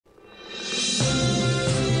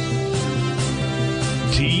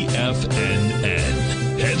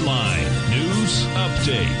TFNN. Headline News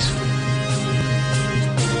Update.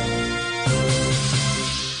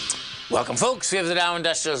 Welcome, folks. We have the Dow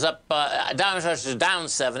Industrials up. Dow Industrials down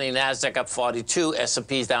 70, Nasdaq up 42,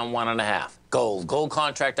 S&P's down 1.5. Gold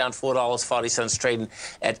contract down $4.40, trading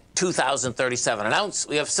at $2,037 an ounce.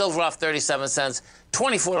 We have silver off 37 cents,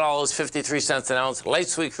 $24.53 an ounce. Light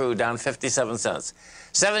sweet crude down 57 cents,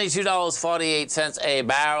 $72.48 a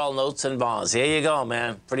barrel. Notes and bonds. Here you go,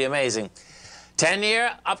 man. Pretty amazing.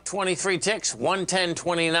 10-year up 23 ticks,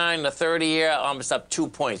 110.29. The 30-year almost up 2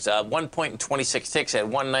 points, 1 point and 26 ticks at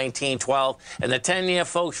 119.12. And the 10-year,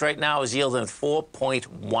 folks, right now is yielding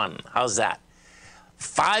 4.1. How's that?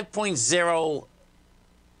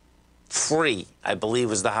 5.03, I believe,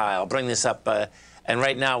 was the high. I'll bring this up, and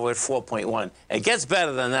right now we're at 4.1. It gets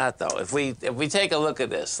better than that, though. If we take a look at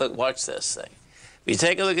this, look, watch this thing. If you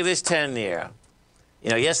take a look at this 10-year, you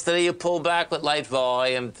know, yesterday you pulled back with light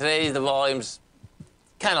volume. Today the volume's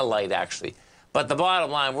kind of light, actually. But the bottom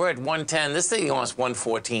line, we're at 110. This thing wants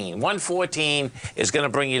 114. 114 is going to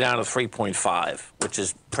bring you down to 3.5, which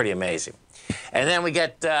is pretty amazing. And then we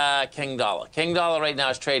get King Dollar. King Dollar right now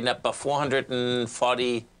is trading up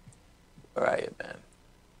 440. Where are you, man?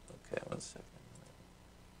 Okay, 1 second.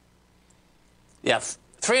 Yeah,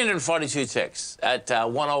 342 ticks at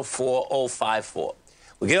 104.054.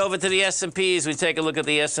 We get over to the S&Ps. We take a look at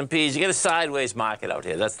the S&Ps. You get a sideways market out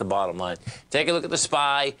here. That's the bottom line. Take a look at the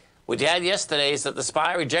SPY. What you had yesterday is that the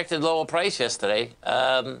SPY rejected lower price yesterday.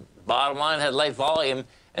 Bottom line had light volume,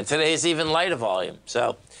 and today's even lighter volume.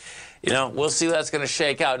 So, you know, we'll see how that's going to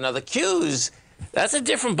shake out. Now, the Qs, that's a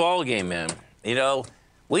different ballgame, man. You know,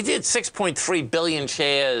 we did 6.3 billion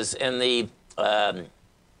shares in the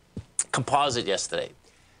composite yesterday.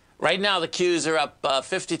 Right now, the Qs are up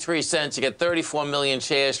 53 cents. You get 34 million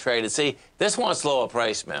shares traded. See, this wants lower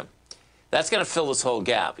price, man. That's going to fill this whole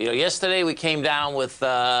gap. You know, yesterday we came down with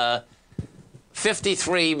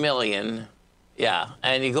 53 million. Yeah,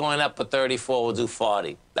 and you're going up with 34. We'll do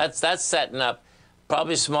 40. That's setting up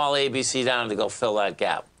probably a small ABC down to go fill that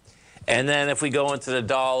gap. And then if we go into the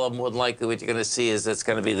dollar, more than likely what you're going to see is it's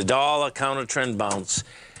going to be the dollar counter trend bounce.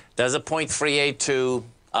 Does a 0.382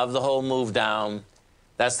 of the whole move down.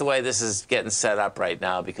 That's the way this is getting set up right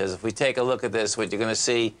now, because if we take a look at this, what you're going to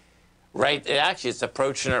see, actually, it's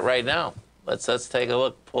approaching it right now. Let's take a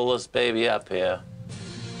look. Pull this baby up here.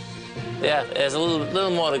 Yeah, there's a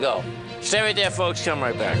little more to go. Stay right there, folks. Come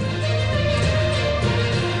right back.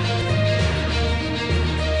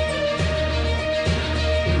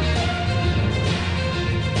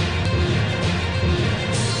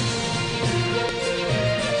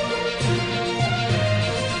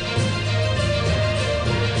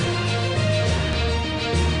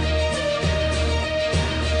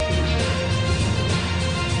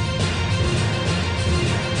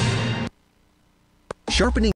 Sharpening